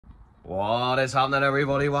What is happening,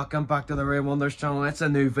 everybody? Welcome back to the Rain Wonders channel. It's a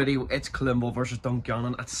new video. It's Cliftonville versus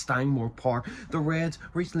Dungannon at Stangmore Park. The Reds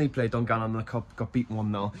recently played Dungannon in the cup, got beat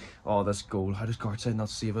 1-0. Oh, this goal. How does Gartside not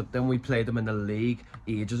save it? Then we played them in the league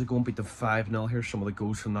ages ago and beat them 5-0. Here's some of the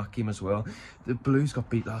goals from that game as well. The Blues got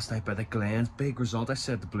beat last night by the Glens. Big result. I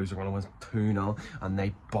said the Blues are going to win 2-0 and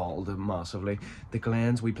they balled it massively. The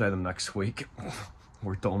Glens, we play them next week.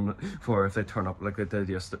 We're done for if they turn up like they did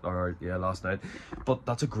last night. But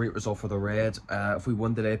that's a great result for the Reds. If we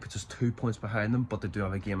win today, it puts us 2 points behind them, but they do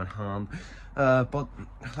have a game in hand. But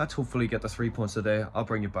let's hopefully get the 3 points today. I'll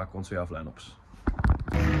bring you back once we have lineups.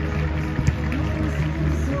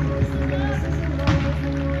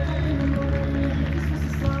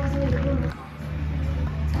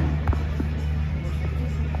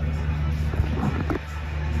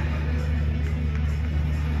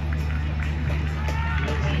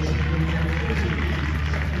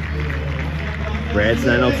 Reds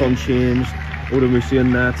lineups unchanged. Odamusi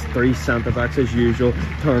and Nets, 3 centre-backs as usual.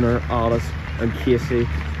 Turner, Addis and Casey.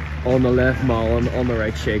 On the left, Mallon. On the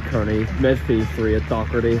right, Shea Kearney. Midfield 3 at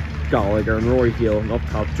Doherty, Gallagher and Rory Hill. And up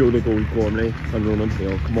top, Joe the Gold, Gormley and Ronan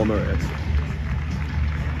Hill. Come on, the Reds.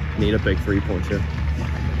 Need a big 3 points here.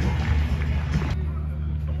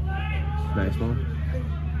 Nice one.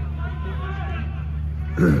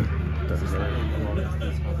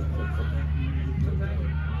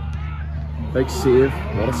 Big save.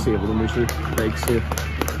 What a save with the Mooser. Big save.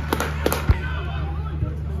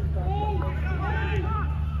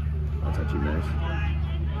 That's actually nice.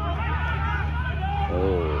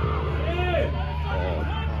 Oh.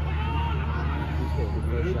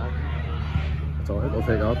 That's alright, we'll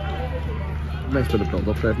take that. Nice bit of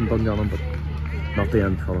build-up there from Dungannon, but not the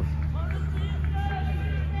end product.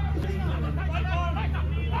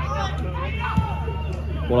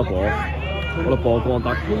 What a ball. What a ball, go on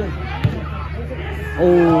back.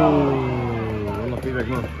 Oh, lucky big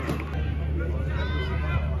man.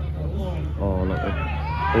 Oh, lucky.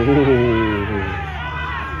 Oh.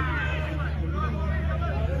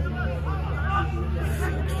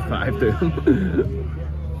 5 to him.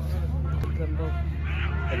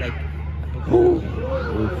 Oh.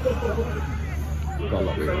 Got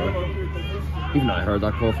lucky there. Even I heard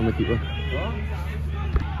that call from the keeper.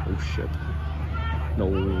 Oh shit. No.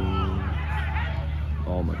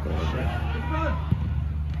 Oh my god.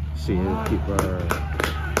 See the keeper.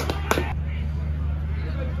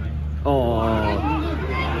 Oh.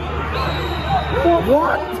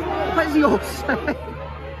 What? What is he offside?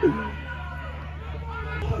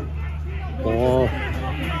 Oh.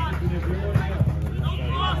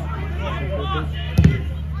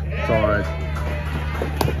 It's alright.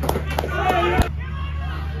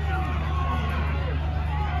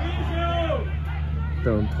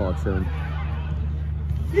 Don't touch him.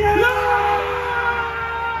 Yeah!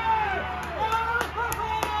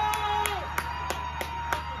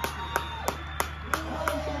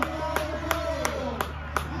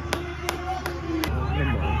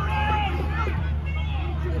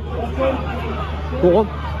 Go on.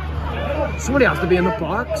 Somebody has to be in the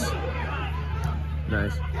box.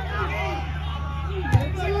 Nice.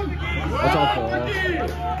 That's all ball.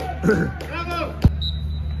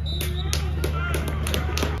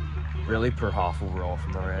 Really poor half overall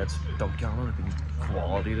from the Reds. Dungannon have been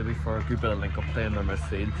quality, to be fair. A good bit of link-up play in their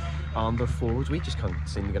midfield and their forwards. We just can't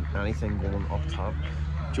seem to get anything going up top.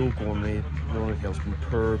 Joe Gormley, Ronan Hill's been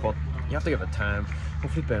poor, but you have to give it time.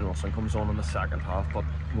 Hopefully Ben Wilson comes on in the second half, but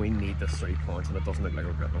we need this 3 points and it doesn't look like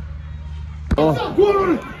we're getting them. Oh.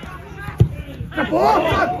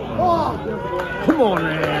 Come on,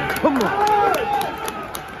 man. Come on.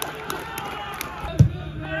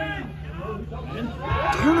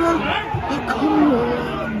 Turn around. Oh, come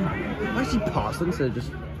on. Why is he passing instead of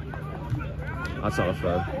just... That's not a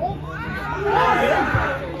foul.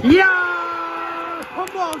 Yeah!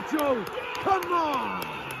 Come on, Joe. Come on.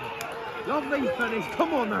 Lovely finish.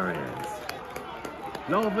 Come on, there it is.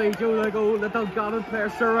 Lovely, Joe the goal. The Dungannon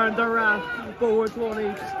players surround the ref. Forwards one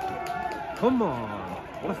each. Come on.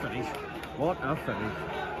 What a finish. What a finish.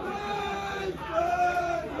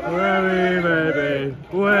 Where we may be,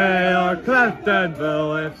 we are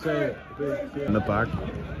Cliftonville FC. In the back.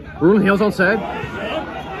 Ronan Hill's onside.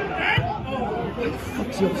 What the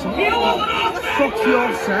fuck's he offside? What the fuck's he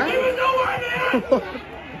offside?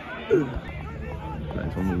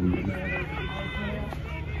 Nice one.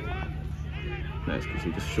 Nice, because he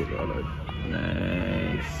just shot it all out.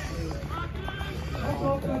 Nice.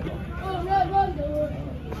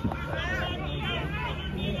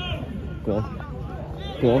 Go on.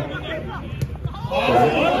 Go on. Go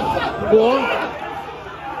on. Go on.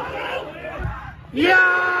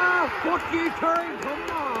 Yeah! Fuck you, Curry!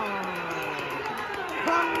 Come on!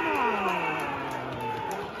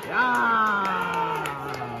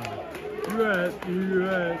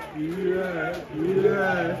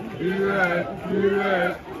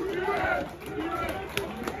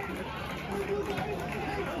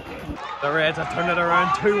 The Reds have turned it around,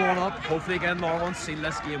 2-1 up. Hopefully again, Norman seal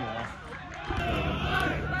this game off.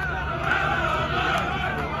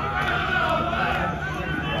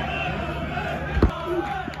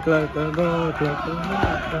 Cliftonville,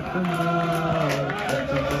 Cliftonville, Cliftonville,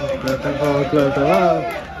 Cliftonville,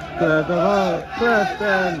 Cliftonville,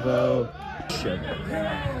 Cliftonville. Shit.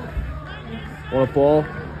 What a ball.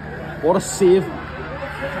 What a save.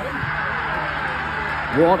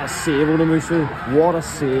 What a save, Odamusu. What a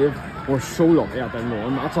save. We're so lucky at that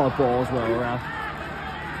one. That's our ball as well, right?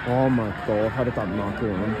 Oh my god, how did that not go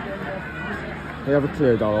in? They ever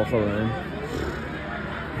cleared that off the line?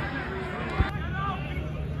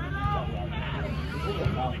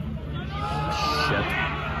 Shit.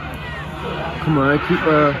 Come on,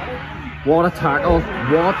 keeper. What a tackle.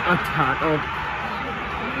 What a tackle.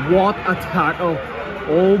 What a tackle.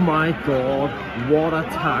 Oh my god. What a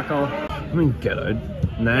tackle. I mean, get out.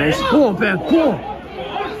 Nice. Go on, Ben. Go on.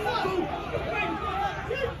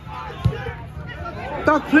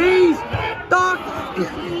 Doc, please. Doc.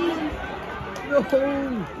 No.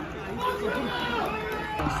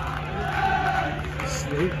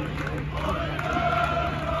 Sleep.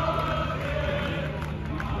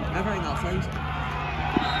 Everything else out.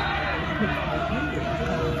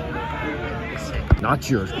 Not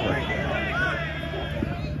yours, Kirk.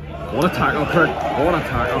 What a tackle, Kirk. What a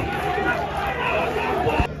tackle.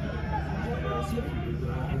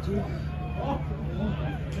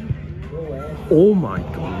 Oh my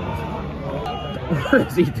god. What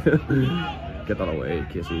is he doing? Get that away,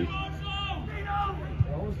 Casey.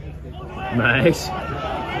 Nice.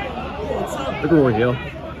 Look over here.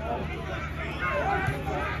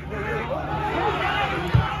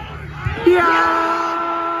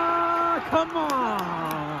 Yeah! Come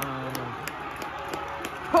on!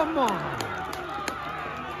 Come on!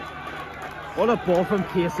 What a ball from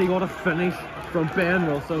Casey, what a finish from Ben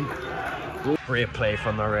Wilson. Great play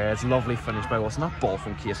from the Reds, lovely finish by Wilson. That ball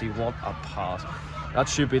from Casey, what a pass. That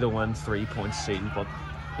should be the win, 3-point seal, but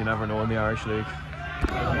you never know in the Irish League.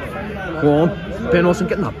 Go on, Ben Wilson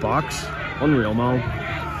getting that box. Unreal, man.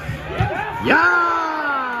 Yeah!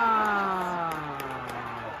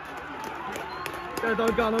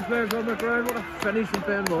 Dungannon players on the ground. What a finish from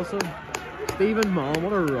Ben Wilson. Stephen Mann,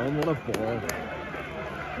 what a run, what a ball.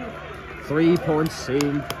 3 points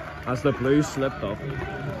sealed as the Blues slipped up.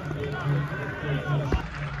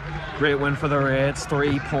 Great win for the Reds,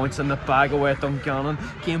 3 points in the bag away at Dungannon.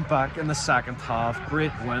 Came back in the second half,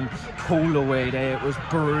 great win. Cold away day, it was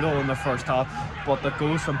brutal in the first half. But the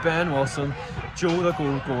goals from Ben Wilson, Joe the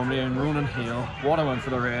goal goalie and Ronan Hale. What a win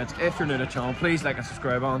for the Reds. If you're new to the channel, please like and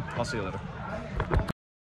subscribe on. I'll see you later.